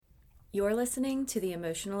You're listening to the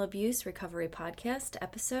Emotional Abuse Recovery Podcast,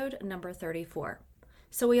 episode number 34.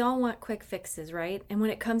 So we all want quick fixes, right? And when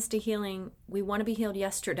it comes to healing, we want to be healed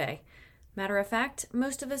yesterday. Matter of fact,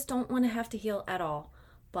 most of us don't want to have to heal at all.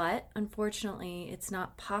 But unfortunately, it's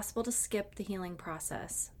not possible to skip the healing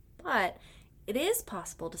process. But it is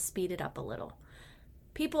possible to speed it up a little.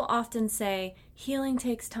 People often say healing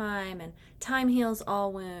takes time and time heals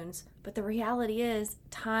all wounds. But the reality is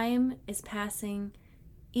time is passing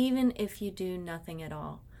even if you do nothing at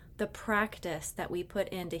all. The practice that we put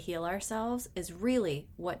in to heal ourselves is really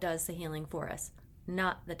what does the healing for us,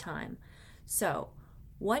 not the time. So,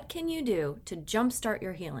 what can you do to jumpstart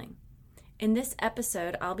your healing? In this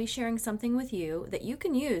episode, I'll be sharing something with you that you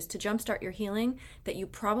can use to jumpstart your healing that you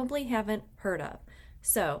probably haven't heard of.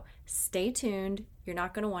 So, stay tuned. You're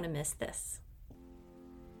not going to want to miss this.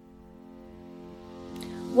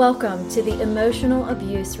 Welcome to the Emotional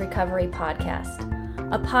Abuse Recovery Podcast,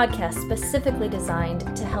 a podcast specifically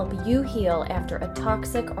designed to help you heal after a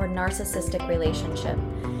toxic or narcissistic relationship.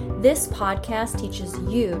 This podcast teaches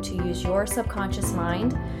you to use your subconscious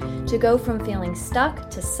mind to go from feeling stuck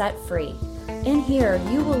to set free. In here,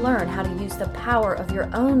 you will learn how to use the power of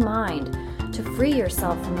your own mind to free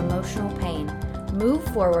yourself from emotional pain, move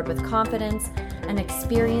forward with confidence, and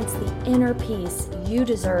experience the inner peace you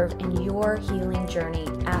deserve in your healing journey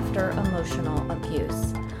after emotional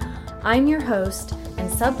abuse. I'm your host and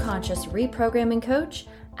subconscious reprogramming coach,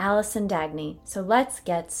 Allison Dagny. So let's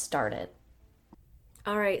get started.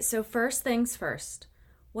 All right, so first things first.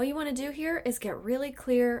 What you want to do here is get really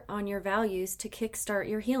clear on your values to kickstart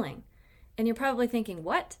your healing. And you're probably thinking,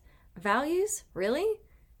 what? Values? Really?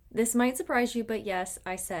 This might surprise you, but yes,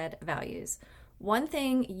 I said values. One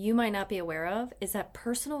thing you might not be aware of is that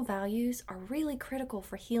personal values are really critical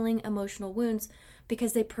for healing emotional wounds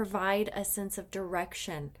because they provide a sense of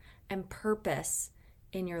direction and purpose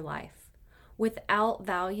in your life. Without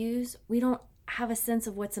values, we don't have a sense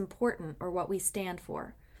of what's important or what we stand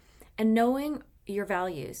for. And knowing your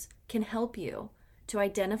values can help you to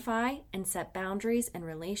identify and set boundaries in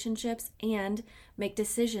relationships and make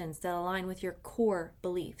decisions that align with your core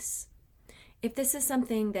beliefs. If this is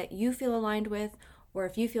something that you feel aligned with, or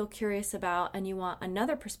if you feel curious about and you want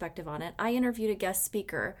another perspective on it, I interviewed a guest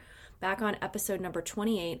speaker back on episode number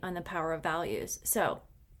 28 on the power of values. So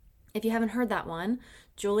if you haven't heard that one,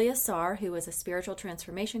 Julia Saar, who is a spiritual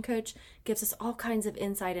transformation coach, gives us all kinds of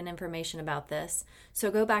insight and information about this.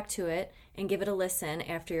 So go back to it and give it a listen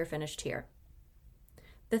after you're finished here.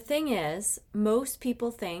 The thing is, most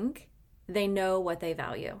people think they know what they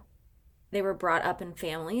value. They were brought up in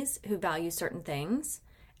families who value certain things,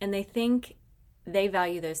 and they think they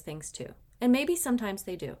value those things too. And maybe sometimes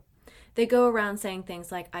they do. They go around saying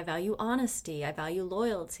things like, I value honesty, I value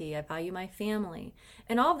loyalty, I value my family.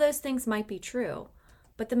 And all of those things might be true.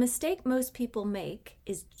 But the mistake most people make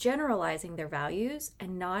is generalizing their values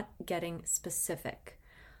and not getting specific.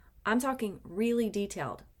 I'm talking really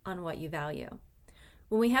detailed on what you value.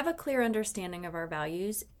 When we have a clear understanding of our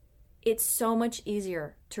values, it's so much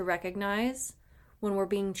easier to recognize when we're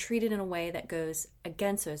being treated in a way that goes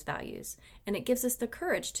against those values, and it gives us the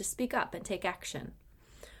courage to speak up and take action.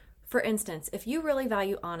 For instance, if you really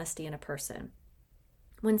value honesty in a person,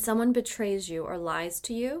 when someone betrays you or lies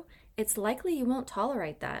to you, it's likely you won't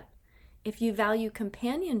tolerate that. If you value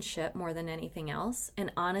companionship more than anything else, and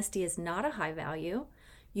honesty is not a high value,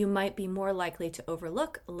 you might be more likely to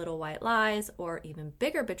overlook little white lies or even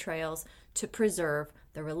bigger betrayals to preserve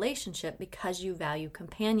the relationship because you value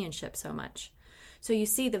companionship so much. So you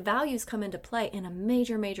see, the values come into play in a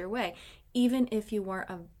major, major way, even if you weren't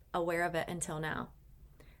aware of it until now.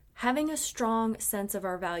 Having a strong sense of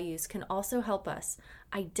our values can also help us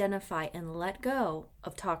identify and let go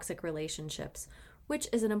of toxic relationships, which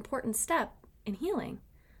is an important step in healing.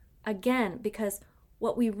 Again, because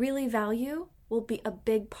what we really value will be a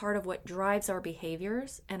big part of what drives our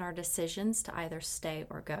behaviors and our decisions to either stay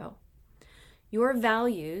or go. Your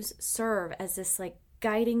values serve as this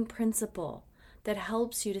guiding principle that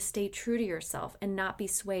helps you to stay true to yourself and not be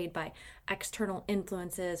swayed by external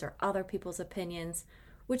influences or other people's opinions,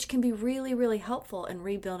 which can be really, really helpful in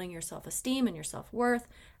rebuilding your self-esteem and your self-worth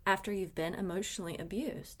after you've been emotionally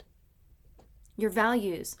abused. Your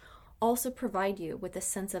values also provide you with a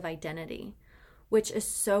sense of identity, which is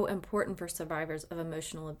so important for survivors of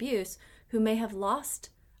emotional abuse who may have lost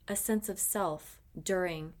a sense of self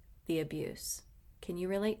during the abuse. Can you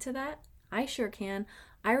relate to that? I sure can.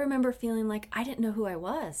 I remember feeling like I didn't know who I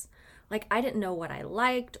was. Like I didn't know what I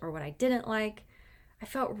liked or what I didn't like. I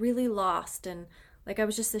felt really lost and like I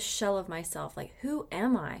was just this shell of myself. Like, who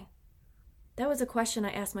am I? That was a question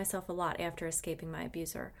I asked myself a lot after escaping my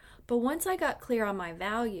abuser. But once I got clear on my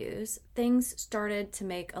values, things started to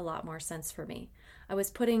make a lot more sense for me. I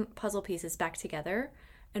was putting puzzle pieces back together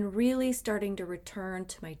and really starting to return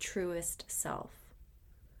to my truest self.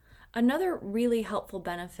 Another really helpful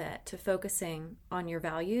benefit to focusing on your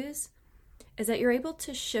values is that you're able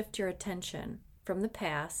to shift your attention from the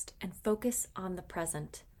past and focus on the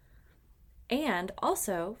present. And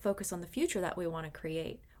also focus on the future that we want to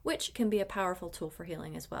create, which can be a powerful tool for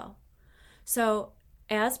healing as well. So,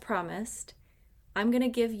 as promised, I'm going to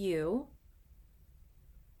give you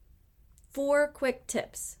 4 quick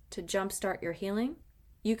tips to jumpstart your healing.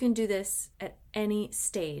 You can do this at any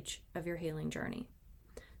stage of your healing journey.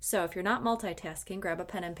 So if you're not multitasking, grab a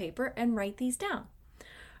pen and paper and write these down.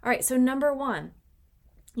 All right, so number 1,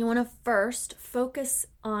 you want to first focus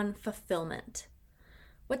on fulfillment.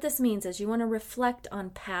 What this means is you want to reflect on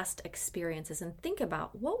past experiences and think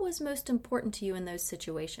about what was most important to you in those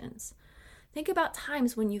situations. Think about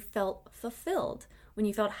times when you felt fulfilled, when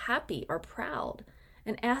you felt happy or proud,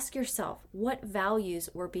 and ask yourself what values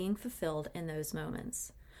were being fulfilled in those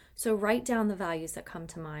moments. So write down the values that come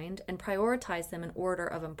to mind and prioritize them in order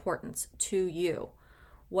of importance to you.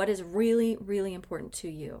 What is really, really important to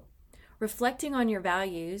you? Reflecting on your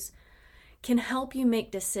values can help you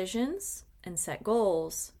make decisions and set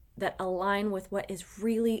goals that align with what is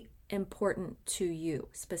really important to you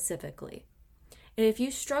specifically. And if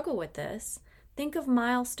you struggle with this, think of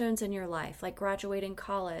milestones in your life, like graduating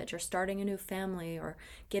college or starting a new family or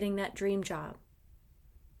getting that dream job.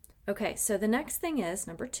 Okay, so the next thing is,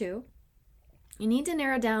 number 2, you need to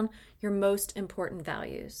narrow down your most important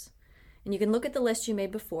values. And you can look at the list you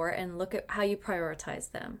made before and look at how you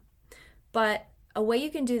prioritize them. But a way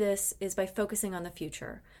you can do this is by focusing on the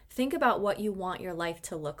future. Think about what you want your life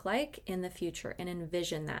to look like in the future and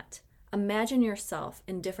envision that. Imagine yourself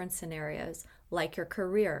in different scenarios, like your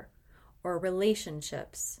career or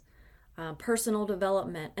relationships, personal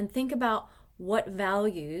development, and think about what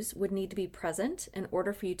values would need to be present in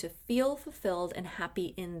order for you to feel fulfilled and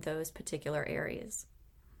happy in those particular areas.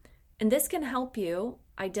 And this can help you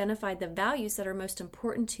identify the values that are most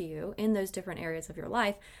important to you in those different areas of your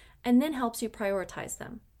life, and then helps you prioritize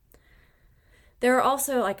them. There are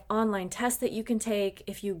also online tests that you can take.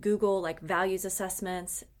 If you Google values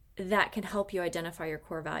assessments, that can help you identify your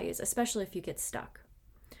core values, especially if you get stuck.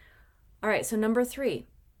 All right, so number 3.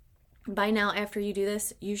 By now, after you do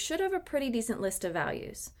this, you should have a pretty decent list of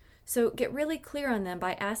values. So get really clear on them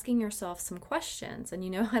by asking yourself some questions.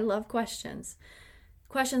 And I love questions.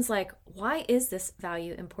 Questions like, why is this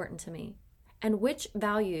value important to me? And which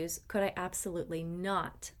values could I absolutely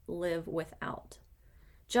not live without?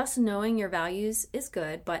 Just knowing your values is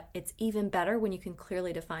good, but it's even better when you can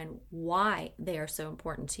clearly define why they are so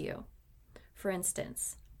important to you. For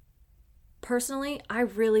instance, personally, I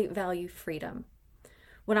really value freedom.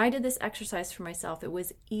 When I did this exercise for myself, it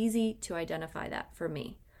was easy to identify that for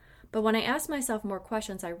me. But when I asked myself more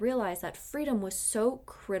questions, I realized that freedom was so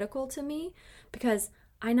critical to me because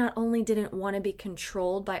I not only didn't want to be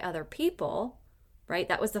controlled by other people, right?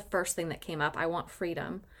 That was the first thing that came up. I want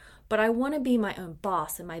freedom. But I want to be my own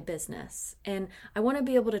boss in my business. And I want to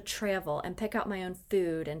be able to travel and pick out my own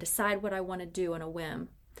food and decide what I want to do on a whim.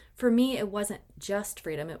 For me, it wasn't just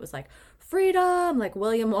freedom. It was freedom, like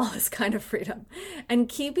William Wallace kind of freedom. And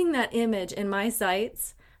keeping that image in my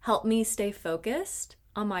sights helped me stay focused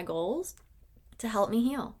on my goals to help me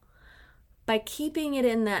heal. By keeping it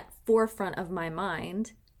in that forefront of my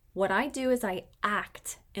mind, what I do is I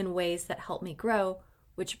act in ways that help me grow,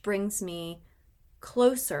 which brings me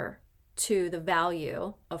closer to the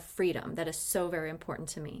value of freedom that is so very important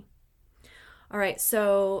to me. All right,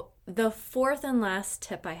 so the 4th and last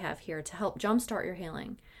tip I have here to help jumpstart your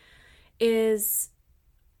healing is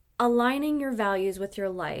aligning your values with your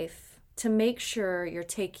life to make sure you're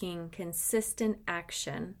taking consistent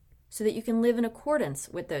action so that you can live in accordance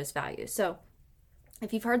with those values. So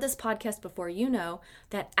if you've heard this podcast before, you know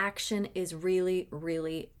that action is really,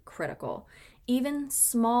 really critical. Even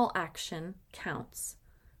small action counts.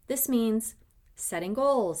 This means setting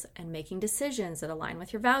goals and making decisions that align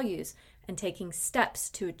with your values and taking steps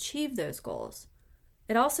to achieve those goals.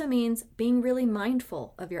 It also means being really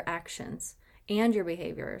mindful of your actions and your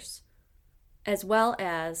behaviors, as well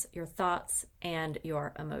as your thoughts and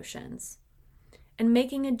your emotions, and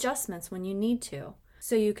making adjustments when you need to,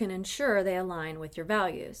 so you can ensure they align with your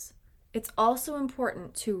values. It's also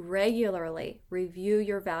important to regularly review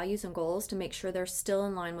your values and goals to make sure they're still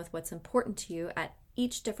in line with what's important to you at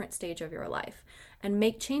each different stage of your life, and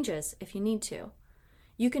make changes if you need to.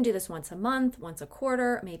 You can do this once a month, once a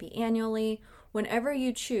quarter, maybe annually, whenever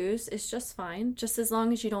you choose is just fine, just as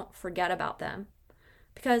long as you don't forget about them.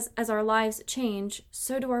 Because as our lives change,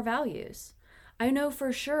 so do our values. I know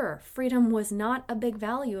for sure freedom was not a big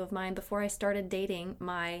value of mine before I started dating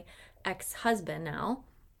my ex-husband now.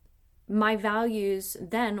 My values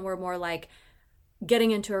then were more like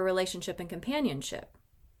getting into a relationship and companionship,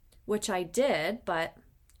 which I did, but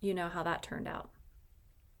you know how that turned out.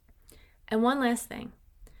 And one last thing,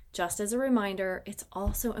 just as a reminder, it's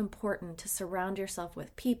also important to surround yourself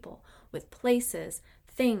with people, with places,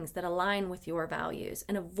 things that align with your values,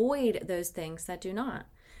 and avoid those things that do not.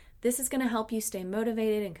 This is going to help you stay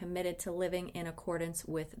motivated and committed to living in accordance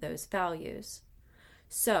with those values.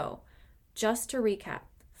 So, just to recap,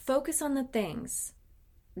 focus on the things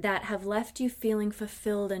that have left you feeling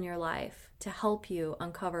fulfilled in your life to help you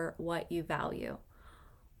uncover what you value.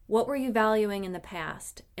 What were you valuing in the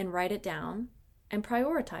past? And write it down and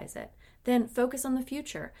prioritize it. Then focus on the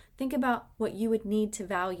future. Think about what you would need to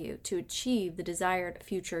value to achieve the desired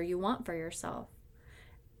future you want for yourself.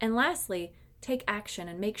 And lastly, take action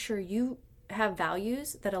and make sure you have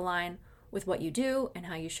values that align with what you do and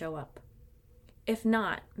how you show up. If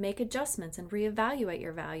not, make adjustments and reevaluate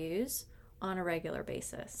your values on a regular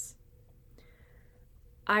basis.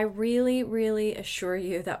 I really, really assure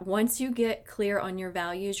you that once you get clear on your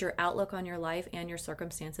values, your outlook on your life and your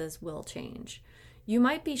circumstances will change. You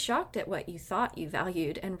might be shocked at what you thought you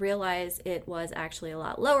valued and realize it was actually a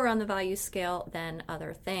lot lower on the value scale than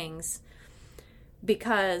other things.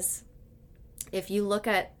 Because if you look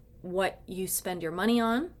at what you spend your money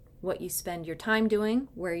on, what you spend your time doing,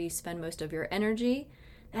 where you spend most of your energy,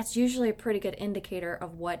 that's usually a pretty good indicator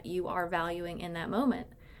of what you are valuing in that moment.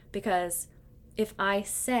 Because if I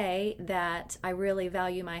say that I really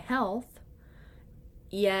value my health,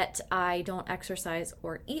 yet I don't exercise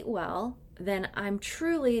or eat well, then I'm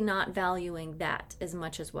truly not valuing that as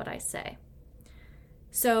much as what I say.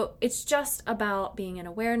 So it's just about being in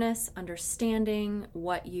awareness, understanding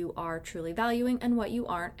what you are truly valuing and what you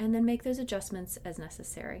aren't, and then make those adjustments as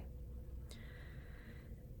necessary.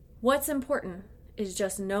 What's important is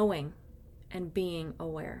just knowing and being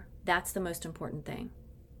aware. That's the most important thing.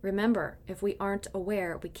 Remember, if we aren't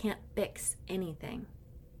aware, we can't fix anything.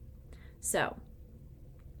 So,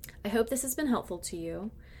 I hope this has been helpful to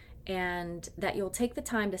you and that you'll take the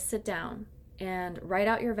time to sit down and write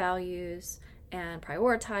out your values and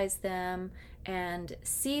prioritize them and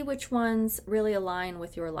see which ones really align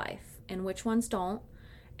with your life and which ones don't,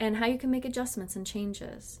 and how you can make adjustments and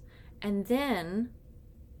changes. And then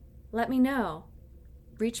let me know.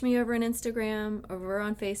 Reach me over on Instagram, over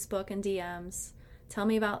on Facebook and DMs. Tell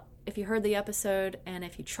me about if you heard the episode and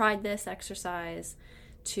if you tried this exercise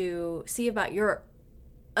to see about your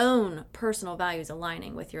own personal values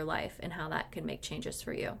aligning with your life and how that could make changes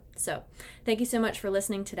for you. So, thank you so much for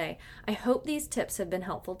listening today. I hope these tips have been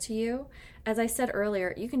helpful to you. As I said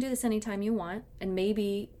earlier, you can do this anytime you want, and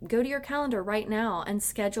maybe go to your calendar right now and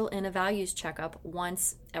schedule in a values checkup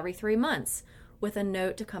once every 3 months with a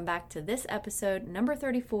note to come back to this episode, number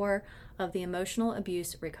 34 of the Emotional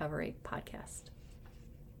Abuse Recovery Podcast.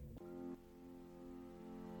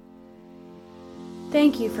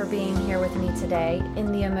 Thank you for being here with me today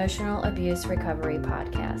in the Emotional Abuse Recovery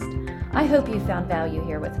Podcast. I hope you found value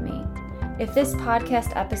here with me. If this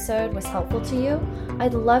podcast episode was helpful to you,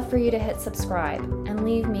 I'd love for you to hit subscribe and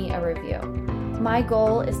leave me a review. My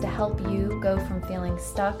goal is to help you go from feeling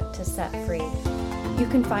stuck to set free. You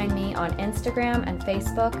can find me on Instagram and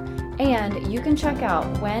Facebook, and you can check out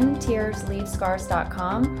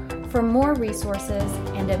whentearsleavescars.com for more resources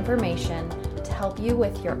and information to help you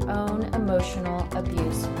with your own emotional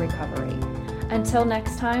abuse recovery. Until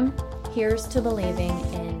next time, here's to believing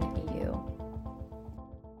in